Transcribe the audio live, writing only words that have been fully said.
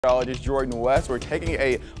Meteorologist Jordan West. We're taking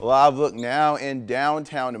a live look now in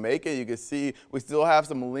downtown Jamaica. You can see we still have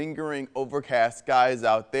some lingering overcast skies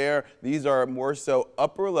out there. These are more so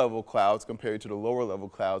upper level clouds compared to the lower level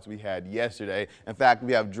clouds we had yesterday. In fact,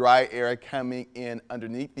 we have dry air coming in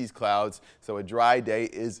underneath these clouds, so a dry day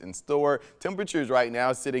is in store. Temperatures right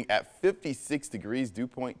now sitting at 56 degrees, dew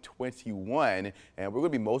point 21, and we're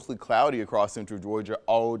going to be mostly cloudy across central Georgia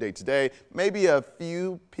all day today. Maybe a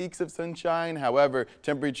few peaks of sunshine. However,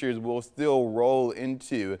 temperatures will still roll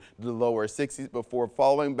into the lower 60s before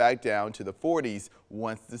falling back down to the 40s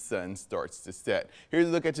once the sun starts to set. Here's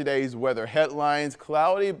a look at today's weather headlines.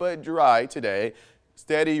 Cloudy but dry today.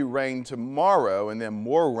 Steady rain tomorrow and then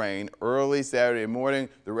more rain early Saturday morning.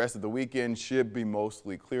 The rest of the weekend should be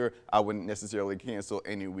mostly clear. I wouldn't necessarily cancel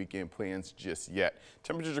any weekend plans just yet.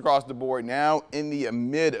 Temperatures across the board now in the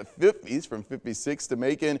mid 50s from 56 to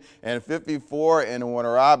Macon and 54 in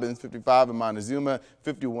Warner Robins, 55 in Montezuma,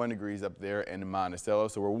 51 degrees up there in Monticello.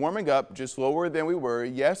 So we're warming up just slower than we were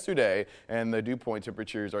yesterday, and the dew point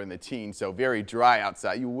temperatures are in the teens, so very dry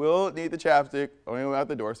outside. You will need the chapstick on your way out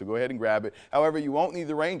the door, so go ahead and grab it. However, you won't need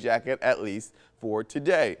the rain jacket, at least for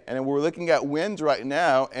today. And then we're looking at winds right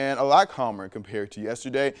now, and a lot calmer compared to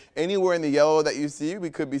yesterday. Anywhere in the yellow that you see, we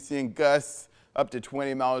could be seeing gusts up to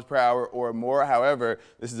 20 miles per hour or more. However,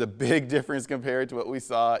 this is a big difference compared to what we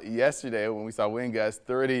saw yesterday when we saw wind gusts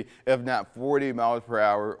 30, if not 40 miles per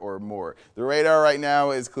hour or more. The radar right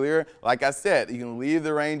now is clear. Like I said, you can leave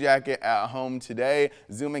the rain jacket at home today.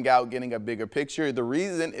 Zooming out, getting a bigger picture. The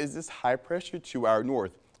reason is this high pressure to our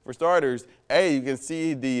north. For starters, you can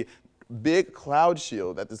see the big cloud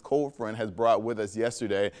shield that this cold front has brought with us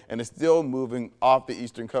yesterday, and it's still moving off the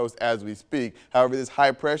eastern coast as we speak. However, this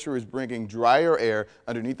high pressure is bringing drier air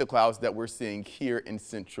underneath the clouds that we're seeing here in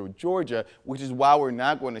central Georgia, which is why we're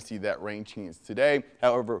not going to see that rain chance today.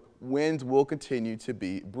 However, winds will continue to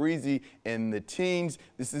be breezy in the teens.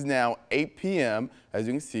 This is now 8 p.m. As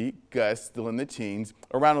you can see, gusts still in the teens.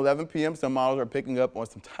 Around 11 p.m., some models are picking up on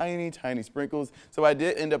some tiny sprinkles. So I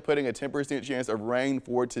did end up putting a 10% chance of rain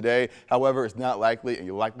for today. However, it's not likely, and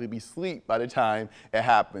you'll likely be asleep by the time it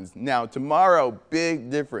happens. Now, tomorrow, big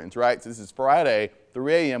difference, right? So this is Friday,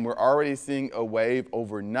 3 a.m. We're already seeing a wave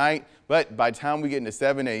overnight, but by the time we get into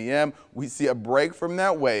 7 a.m., we see a break from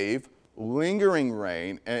that wave, lingering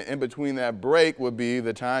rain, and in between that break would be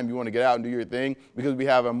the time you want to get out and do your thing, because we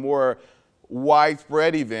have a more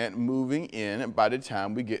widespread event moving in by the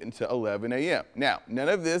time we get into 11 a.m. Now, none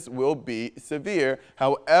of this will be severe.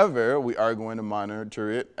 However, we are going to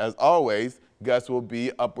monitor it as always. Gusts will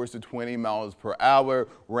be upwards to 20 miles per hour.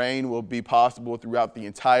 Rain will be possible throughout the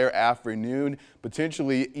entire afternoon,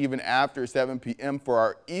 potentially even after 7 p.m. for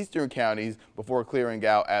our eastern counties before clearing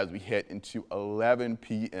out as we head into 11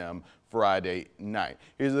 p.m. Friday night.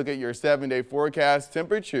 Here's a look at your 7-day forecast.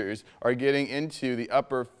 Temperatures are getting into the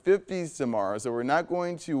upper 50s tomorrow, so we're not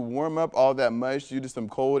going to warm up all that much due to some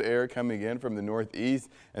cold air coming in from the northeast.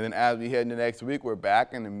 And then as we head into next week, we're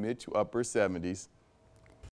back in the mid to upper 70s.